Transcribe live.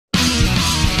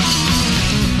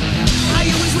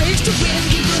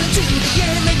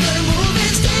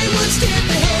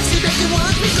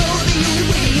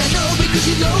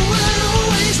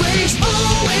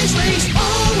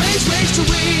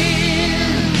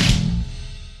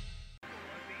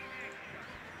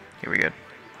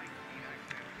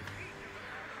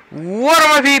What up,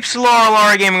 my peeps?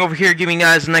 Laura Gaming over here, giving you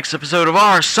guys the next episode of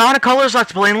our Sonic Colors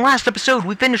Let's Play. In the last episode,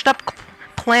 we finished up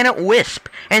Planet Wisp,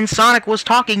 and Sonic was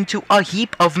talking to a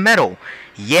heap of metal.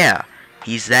 Yeah,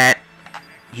 he's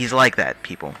like that,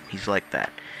 people. He's like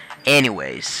that.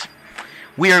 Anyways,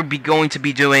 we are going to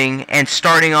be doing, and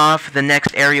starting off the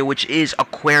next area, which is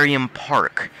Aquarium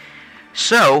Park.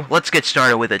 So, let's get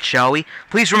started with it, shall we?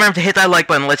 Please remember to hit that like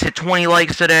button. Let's hit 20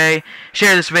 likes today.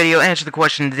 Share this video. Answer the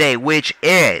question today, which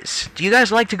is, do you guys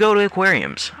like to go to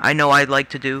aquariums? I know I'd like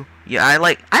to do. Yeah, I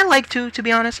like to be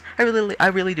honest. I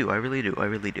really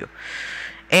do.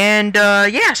 And,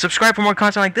 yeah, subscribe for more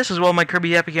content like this, as well as my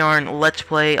Kirby Epic Yarn Let's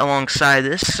Play alongside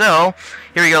this. So,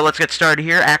 here we go, let's get started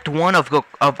here. Act 1 of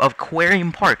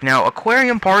Aquarium Park. Now,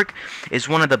 Aquarium Park is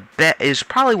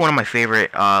probably one of my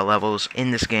favorite levels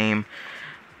in this game.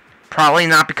 Probably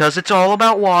not because it's all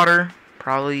about water.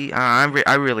 Probably,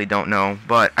 I really don't know.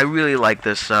 But I really like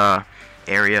this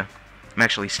area. I'm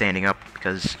actually standing up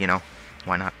because, you know,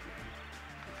 why not?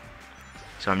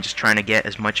 So I'm just trying to get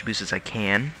as much boost as I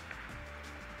can.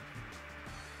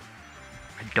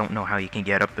 I don't know how you can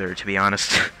get up there, to be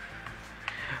honest.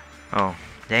 Oh,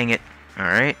 dang it.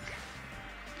 Alright.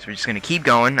 So we're just going to keep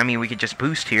going. I mean, we could just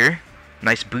boost here.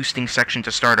 Nice boosting section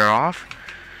to start it off.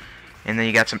 And then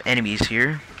you got some enemies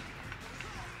here.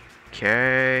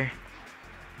 Okay.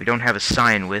 We don't have a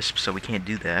Cyan Wisp, so we can't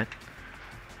do that.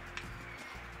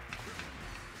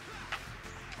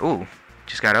 Ooh,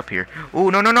 just got up here. Ooh,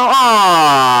 no.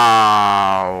 Oh!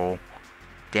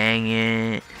 Dang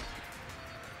it.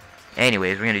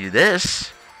 Anyways, we're going to do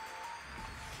this.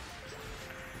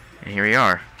 And here we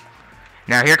are.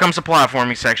 Now, here comes the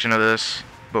platforming section of this.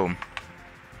 Boom.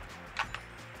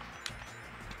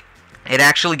 It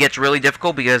actually gets really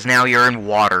difficult because now you're in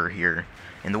water here.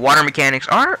 And the water mechanics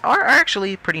are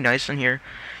actually pretty nice in here.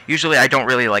 Usually, I don't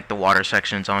really like the water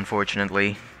sections,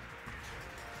 unfortunately.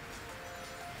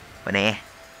 But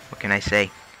what can I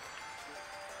say?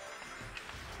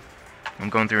 I'm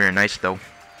going through here nice, though.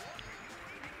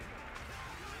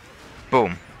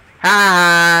 Boom.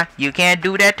 Ha! You can't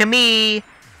do that to me!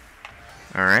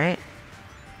 Alright.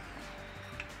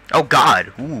 Oh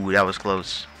god! Ooh, that was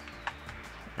close.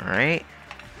 Alright.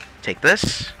 Take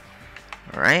this.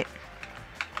 Alright.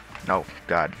 No,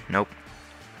 god. Nope.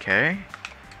 Okay.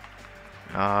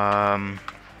 There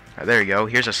you go.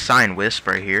 Here's a Cyan Wisp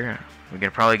right here.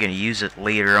 We're probably gonna use it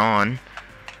later on.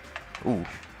 Ooh.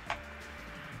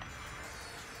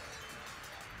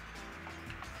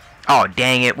 Oh,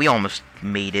 dang it. We almost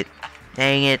made it.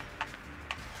 Dang it.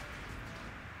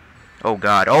 Oh,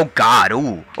 God. Oh, God.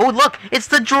 Ooh. Oh, look. It's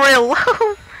the drill.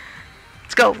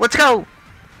 Let's go. Let's go.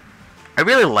 I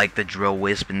really like the drill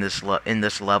wisp in this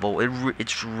level.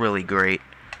 It's really great.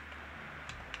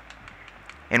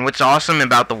 And what's awesome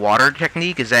about the water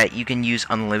technique is that you can use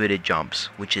unlimited jumps,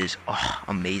 which is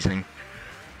amazing.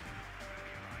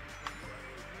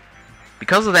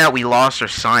 Because of that, we lost our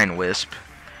Cyan Wisp.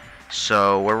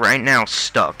 So, we're right now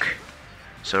stuck.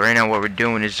 So, right now what we're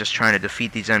doing is just trying to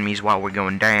defeat these enemies while we're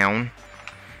going down.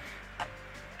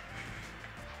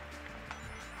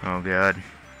 Oh, God.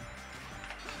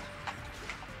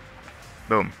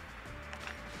 Boom.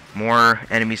 More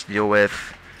enemies to deal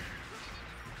with.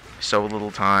 So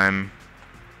little time.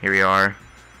 Here we are.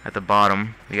 At the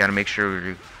bottom. We gotta make sure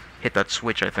we hit that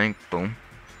switch, I think. Boom.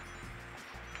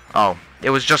 Oh, it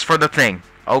was just for the thing.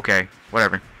 Okay,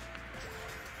 whatever.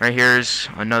 Right here's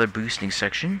another boosting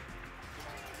section.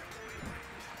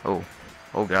 Oh.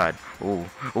 Oh, God.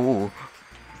 Ooh.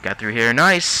 Got through here.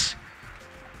 Nice.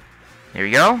 There we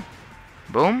go.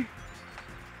 Boom.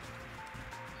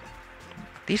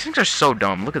 These things are so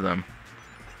dumb. Look at them.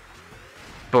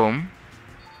 Boom.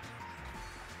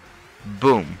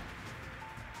 Boom.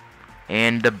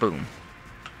 And a boom.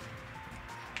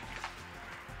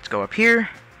 Let's go up here.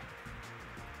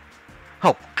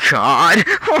 Oh, God.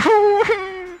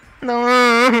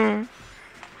 No.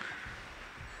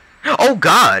 Oh,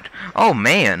 God. Oh,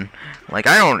 man. Like,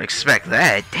 I don't expect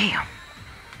that. Damn.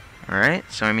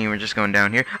 Alright, so, I mean, we're just going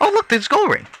down here. Oh, look, there's gold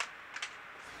ring.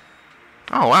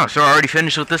 Oh, wow, so I already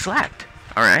finished with this act.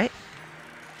 Alright.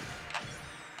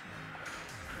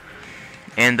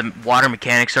 And the water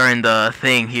mechanics are in the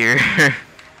thing here.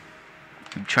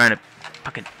 I'm trying to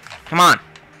fucking... Come on.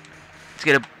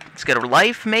 Let's get a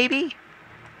life, maybe?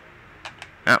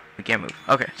 No, we can't move.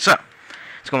 Okay, so,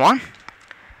 let's go on.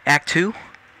 Act 2.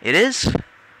 It is.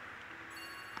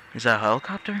 Is that a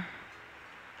helicopter?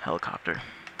 Helicopter.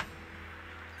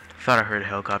 Thought I heard a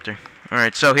helicopter.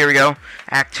 Alright, so here we go.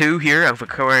 Act 2 here of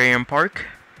Aquarium Park.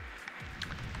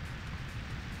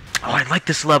 Oh, I like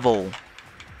this level.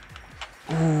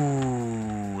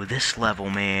 Ooh, this level,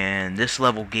 man. This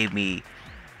level gave me...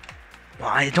 Well,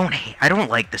 I don't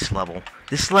like this level.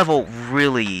 This level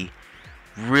really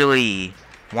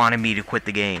wanted me to quit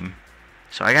the game.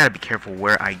 So I gotta be careful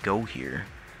where I go here.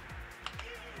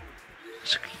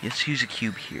 So let's use a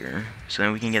cube here, so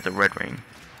then we can get the red ring.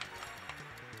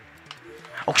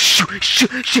 Oh shoot,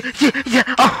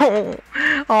 yeah.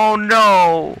 Oh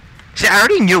no. See, I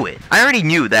already knew it. I already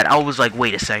knew that. I was like,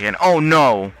 wait a second. Oh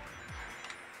no.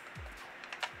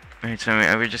 Alright, so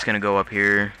we're just gonna go up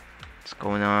here. What's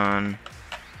going on?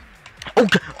 Oh,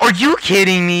 are you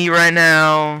kidding me right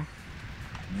now?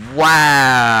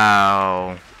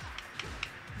 Wow.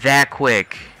 That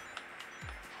quick.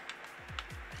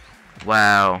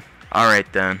 Wow.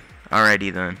 Alright then.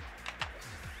 Alrighty then.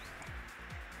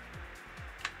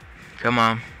 Come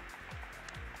on.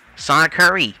 Sonic,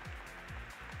 hurry.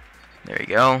 There you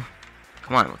go.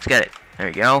 Come on, let's get it. There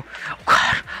you go. Oh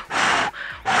god.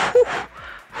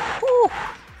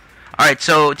 Alright,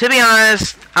 so to be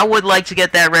honest, I would like to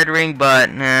get that red ring, but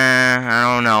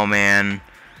I don't know, man.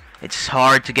 It's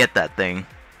hard to get that thing.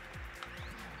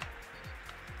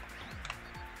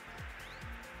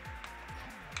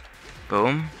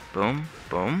 Boom, boom,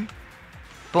 boom,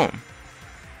 boom.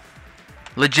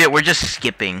 Legit, we're just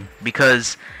skipping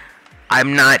because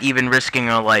I'm not even risking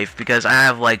our life because I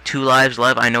have like 2 lives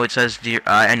left. I know it says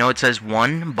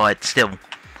 1, but still.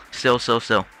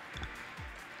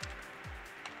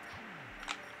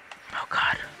 Oh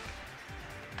god.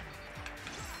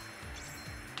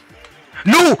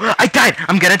 No! I died!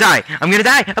 I'm gonna die!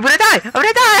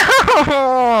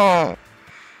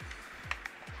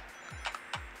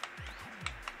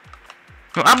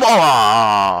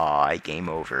 Game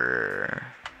over.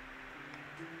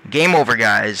 Game over,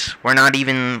 guys. We're not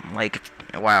even, like,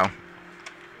 wow.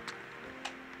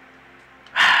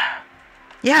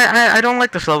 Yeah, I don't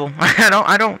like this level.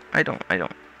 I don't.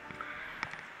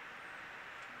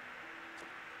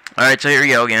 Alright, so here we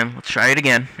go again. Let's try it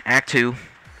again. Act 2.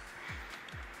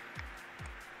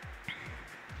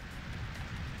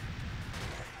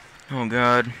 Oh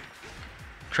god.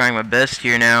 Trying my best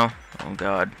here now. Oh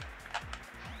god.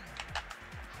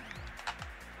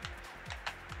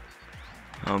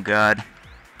 Oh god.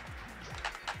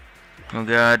 Oh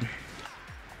god.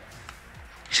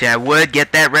 See, I would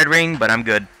get that red ring, but I'm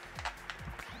good.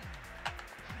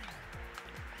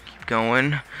 Keep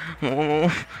going.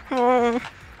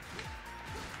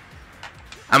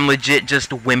 I'm legit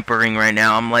just whimpering right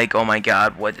now. I'm like, oh my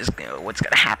god, what's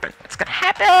gonna happen? What's gonna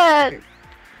happen?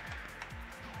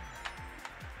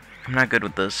 I'm not good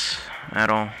with this at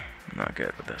all. I'm not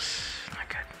good with this. Not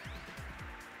good.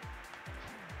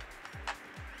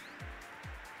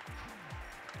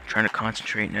 I'm trying to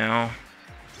concentrate now.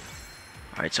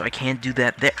 Alright, so I can't do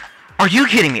that there. Are you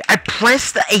kidding me? I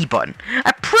pressed the A button.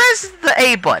 I pressed the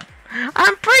A button.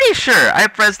 I'm pretty sure I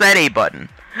pressed that A button.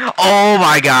 Oh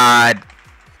my god.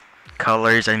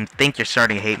 Colors, I think you're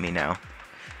starting to hate me now.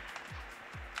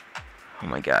 Oh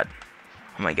my god.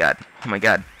 Oh my god. Oh my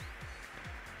god.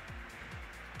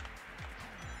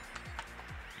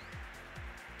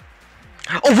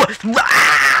 Oh, what?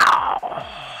 Wow!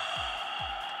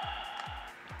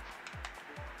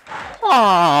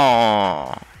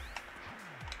 Oh.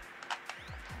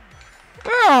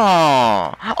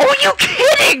 Oh. Oh, are you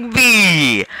kidding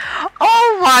me?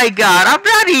 Oh my god, I'm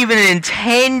not even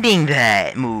intending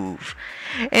that move.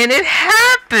 And it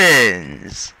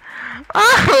happens.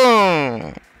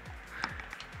 Oh.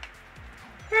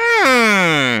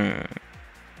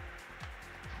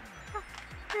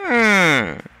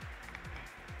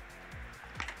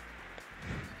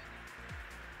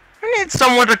 I need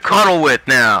someone to cuddle with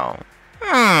now.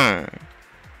 Oh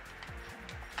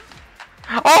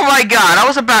my god, I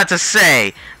was about to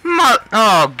say.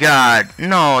 Oh god,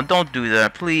 no, don't do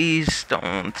that, please,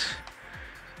 don't.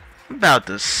 I'm about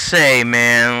to say,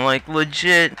 man, like,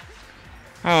 legit.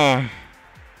 Oh.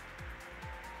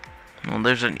 Well,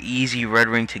 there's an easy red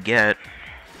ring to get.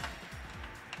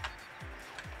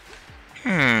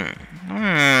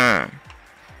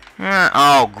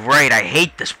 Oh, great, I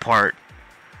hate this part.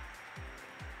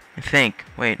 I think.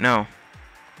 Wait, no.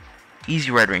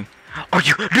 Easy red ring. Are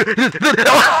you...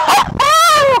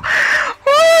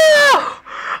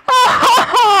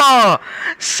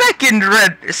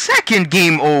 Second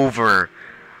game over.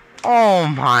 Oh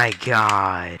my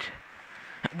god.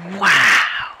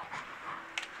 Wow.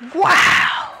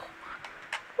 Wow.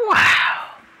 Wow.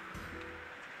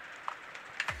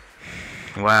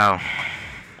 Wow.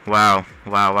 Wow.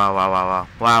 Wow, wow, wow, wow, wow.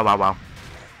 Wow, wow, wow.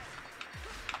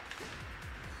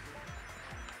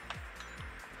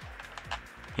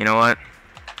 You know what?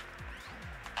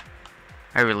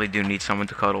 I really do need someone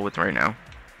to cuddle with right now.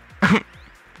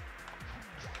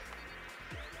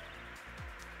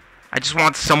 I just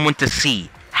want someone to see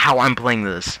how I'm playing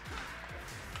this.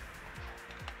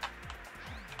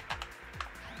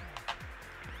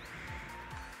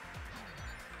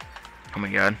 Oh my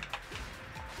god.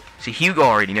 See, Hugo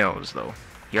already knows, though.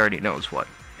 He already knows what.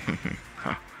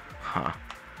 Huh.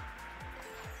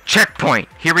 Checkpoint!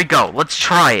 Here we go. Let's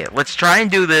try it. Let's try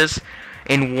and do this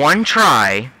in one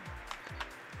try.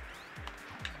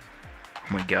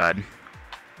 Oh my god.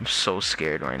 I'm so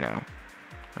scared right now.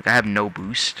 Like, I have no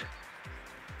boost.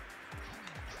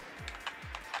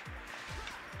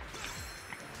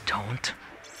 Don't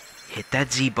hit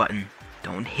that Z button.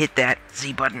 Don't hit that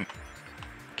Z button.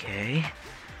 Okay.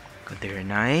 Good there,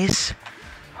 nice.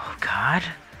 Oh god.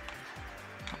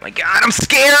 Oh my god, I'm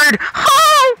scared!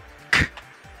 Oh!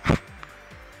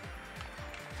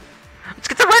 Let's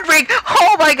get the red ring!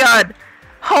 Oh my god!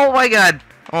 Oh my god!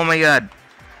 Oh my god.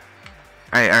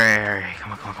 Alright.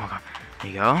 Come on.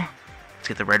 There you go. Let's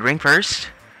get the red ring first.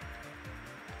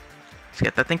 Let's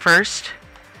get that thing first.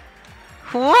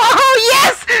 Whoa!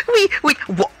 Yes! We.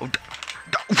 Whoa!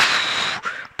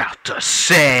 About to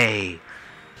say.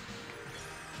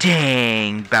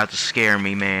 Dang! About to scare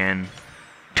me, man.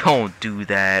 Don't do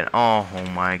that. Oh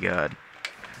my god.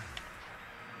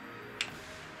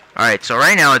 Alright, so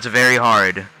right now it's very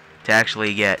hard to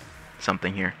actually get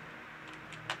something here.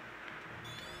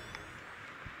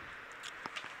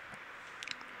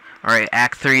 Alright,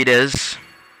 Act 3 it is.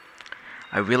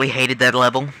 I really hated that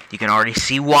level. You can already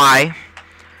see why.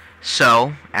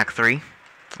 So, Act 3.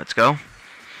 Let's go.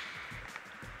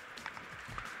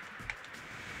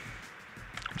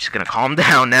 I'm just gonna calm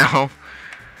down now.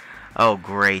 Oh,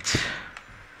 great.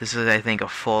 This is, I think, a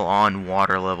full-on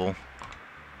water level.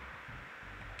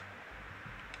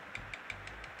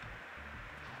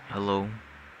 Hello.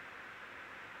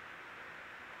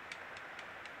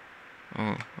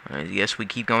 Oh, I guess we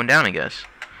keep going down, I guess.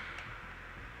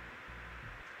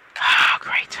 Ah,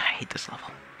 great. I hate this level.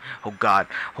 Oh god.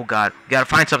 We gotta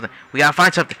find something. You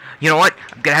know what?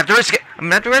 I'm gonna have to risk it.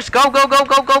 Go!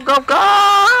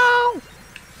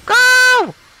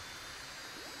 Go!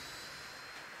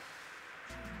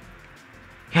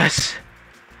 Yes.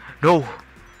 No.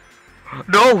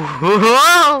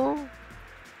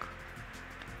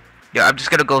 Yeah, I'm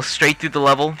just gonna go straight through the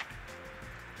level.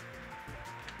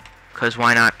 Cause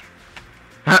why not?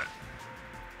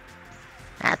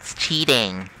 That's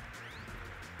cheating.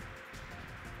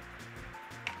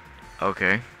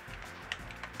 Okay.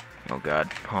 Oh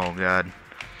god.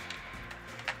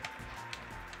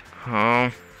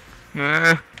 Oh.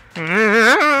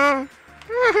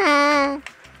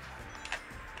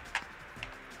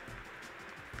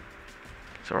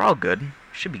 So we're all good.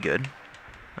 Should be good.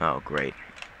 Oh, great.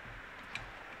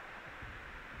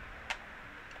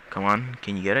 Come on,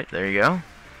 can you get it? There you go.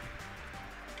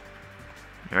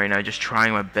 Alright, now just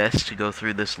trying my best to go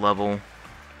through this level.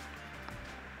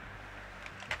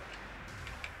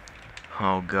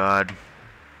 Oh god.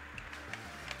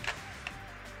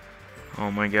 Oh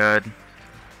my god.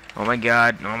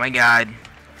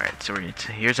 Alright, so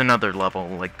here's another level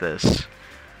like this.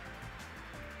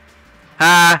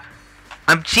 Ah!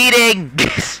 I'm cheating!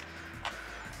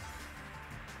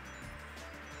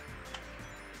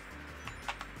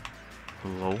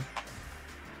 Hello?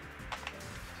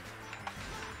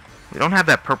 We don't have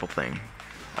that purple thing.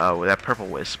 That purple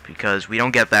wisp, because we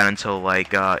don't get that until,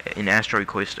 like, in Asteroid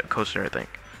Coaster, I think.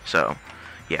 So,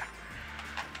 yeah.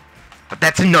 But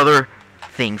that's another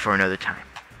thing for another time.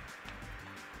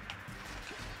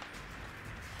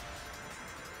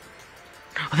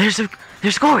 Oh,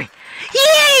 there's Gory!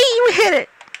 Yay! We hit it!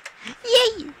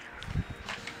 Yay!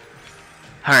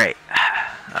 Alright.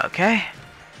 Okay.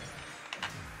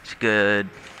 It's good.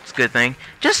 It's a good thing.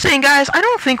 Just saying, guys, I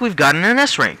don't think we've gotten an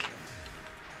S rank.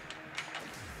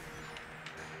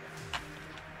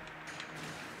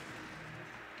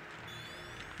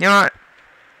 You know what?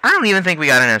 I don't even think we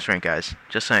got an S rank, guys.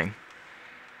 Just saying.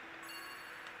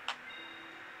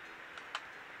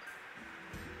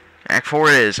 Act 4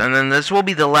 it is. And then this will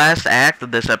be the last act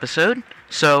of this episode.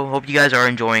 So, hope you guys are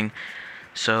enjoying.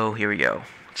 So, here we go.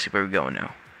 Let's see where we're going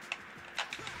now.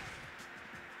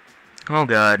 Oh,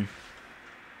 God.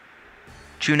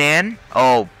 Chunan?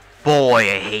 Oh,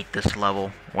 boy, I hate this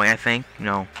level. Wait, I think?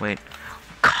 No, wait.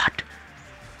 God.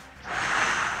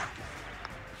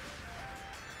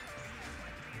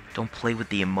 Don't play with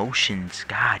the emotions.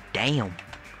 God damn.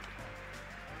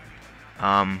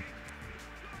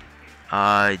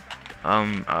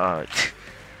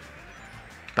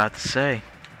 About to say.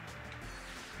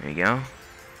 There you go.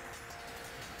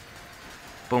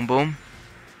 Boom, boom.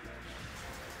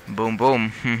 Boom,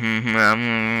 boom.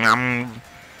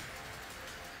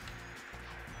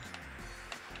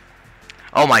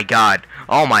 Oh my god.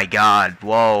 Oh my god.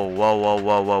 Whoa, whoa, whoa,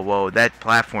 whoa, whoa, whoa. That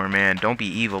platform, man. Don't be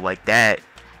evil like that.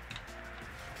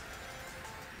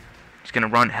 He's gonna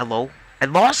run. Hello? I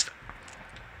lost?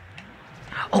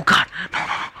 Oh god. No, no,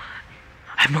 no.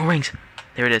 I have no rings.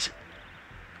 There it is.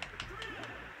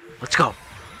 Let's go.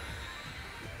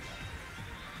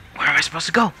 Where am I supposed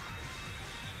to go?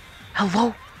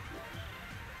 Hello?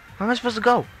 Where am I supposed to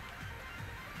go?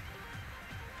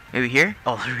 Maybe here?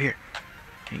 Oh, through here.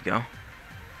 There you go.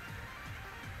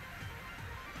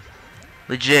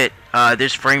 Legit,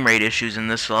 there's frame rate issues in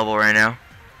this level right now.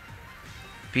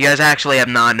 If you guys actually have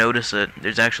not noticed it,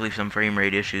 there's actually some frame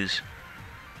rate issues.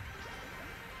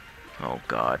 Oh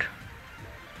god.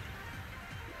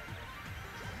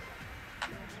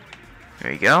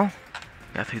 There you go.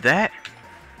 Got through that.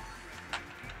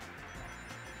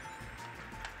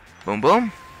 Boom,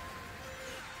 boom.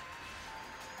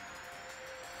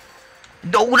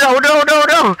 No, no, no, no,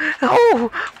 no!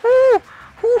 Oh! Ooh!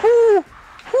 Ooh!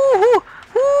 Ooh!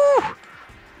 Ooh!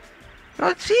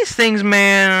 Oh, these things,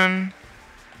 man.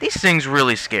 These things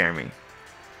really scare me.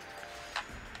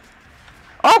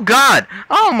 Oh, God!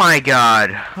 Oh, my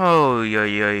God! Oh, yoy,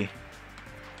 yoy.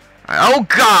 Oh,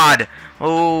 God!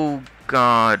 Oh,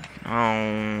 God.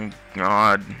 Oh,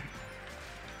 God.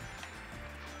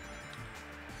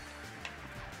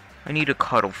 I need a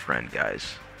cuddle friend,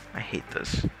 guys. I hate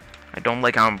this. I don't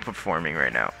like how I'm performing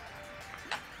right now.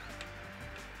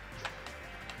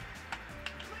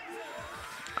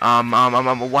 Why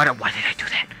did I do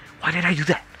that? Why did I do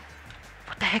that?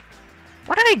 What the heck?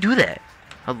 Why did I do that?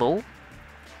 Hello?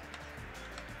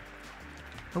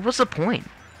 What was the point?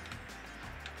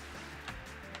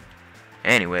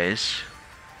 Anyways,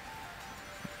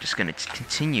 just gonna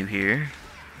continue here.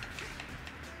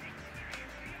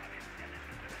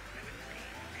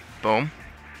 Boom.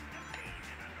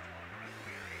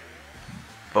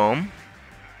 Boom.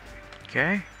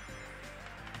 Okay.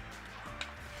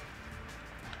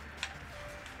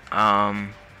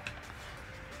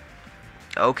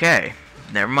 Okay.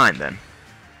 Never mind then.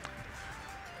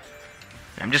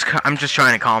 I'm just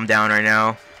trying to calm down right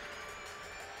now.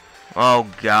 Oh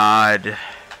god.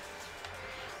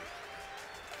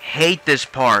 Hate this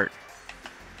part.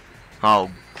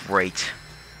 Oh, great.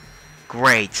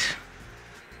 Great.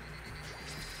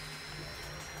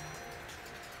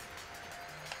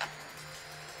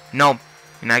 Nope,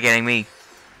 you're not getting me.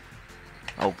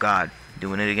 Oh god,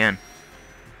 doing it again.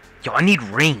 Yo, I need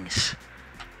rings.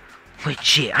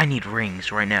 Legit, I need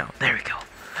rings right now. There we go.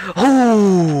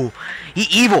 Oh, he's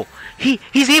evil.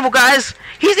 He's evil, guys.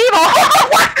 He's evil. Oh,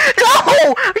 what?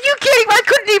 No, are you kidding me? I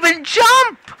couldn't even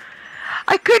jump.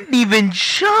 I couldn't even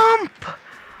jump.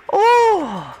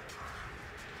 Oh.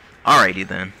 Alrighty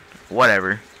then.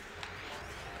 Whatever.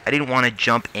 I didn't want to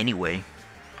jump anyway.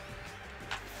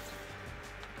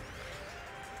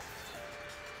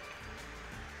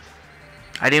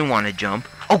 I didn't want to jump.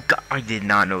 Oh god, I did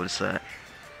not notice that.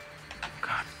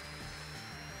 God.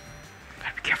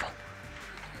 Gotta be careful.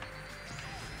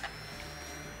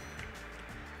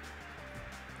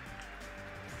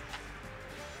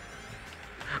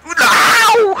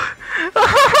 Ow! No!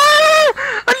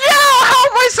 How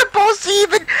am I supposed to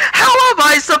even? How am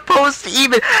I supposed to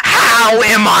even? How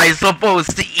am I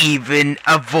supposed to even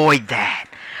avoid that?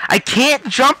 I can't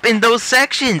jump in those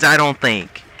sections, I don't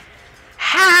think.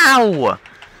 How?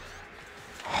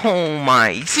 Oh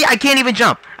my. See, I can't even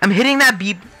jump. I'm hitting that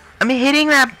B. I'm hitting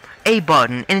that A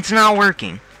button and it's not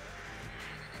working.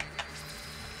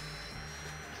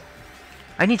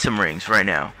 I need some rings right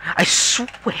now. I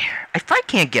swear. If I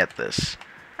can't get this.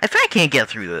 If I can't get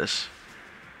through this.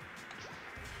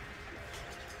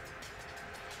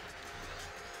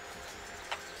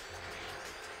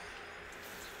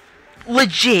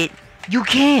 Legit, you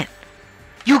can't.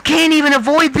 You can't even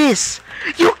avoid this.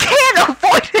 You can't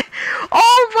avoid it.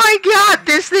 Oh my god,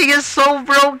 this thing is so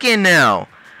broken now.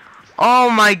 Oh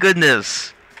my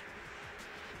goodness.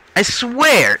 I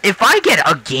swear, if I get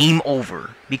a game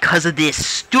over because of this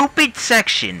stupid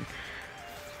section,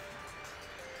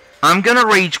 I'm gonna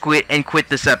rage quit and quit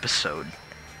this episode.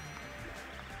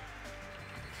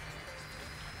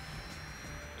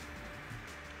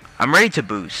 I'm ready to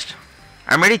boost.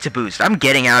 I'm ready to boost. I'm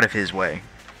getting out of his way.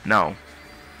 No.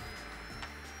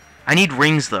 I need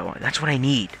rings, though. That's what I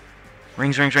need.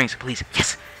 Rings, rings, rings, please.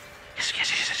 Yes! Yes, yes,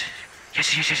 yes, yes,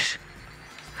 yes, yes, yes.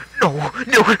 No, no,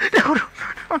 no, no, no,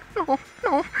 no, no, no,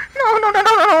 no, no, no, no,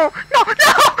 no,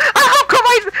 no! How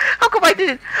come I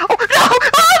didn't? Oh, no!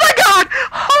 Oh my god!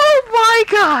 Oh my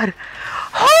god!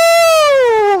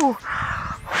 Oh!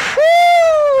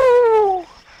 Whoo!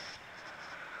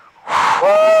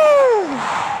 Whoo!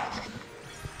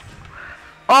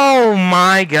 Oh my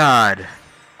my god.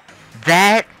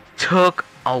 That took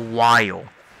a while.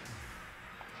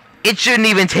 It shouldn't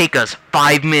even take us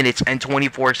 5 minutes and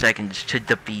 24 seconds to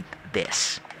defeat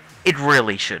this. It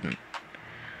really shouldn't.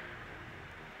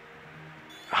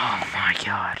 Oh my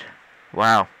god.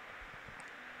 Wow.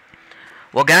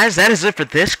 Well guys, that is it for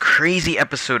this crazy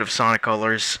episode of Sonic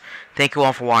Colors. Thank you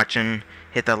all for watching.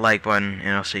 Hit that like button,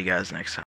 and I'll see you guys next time.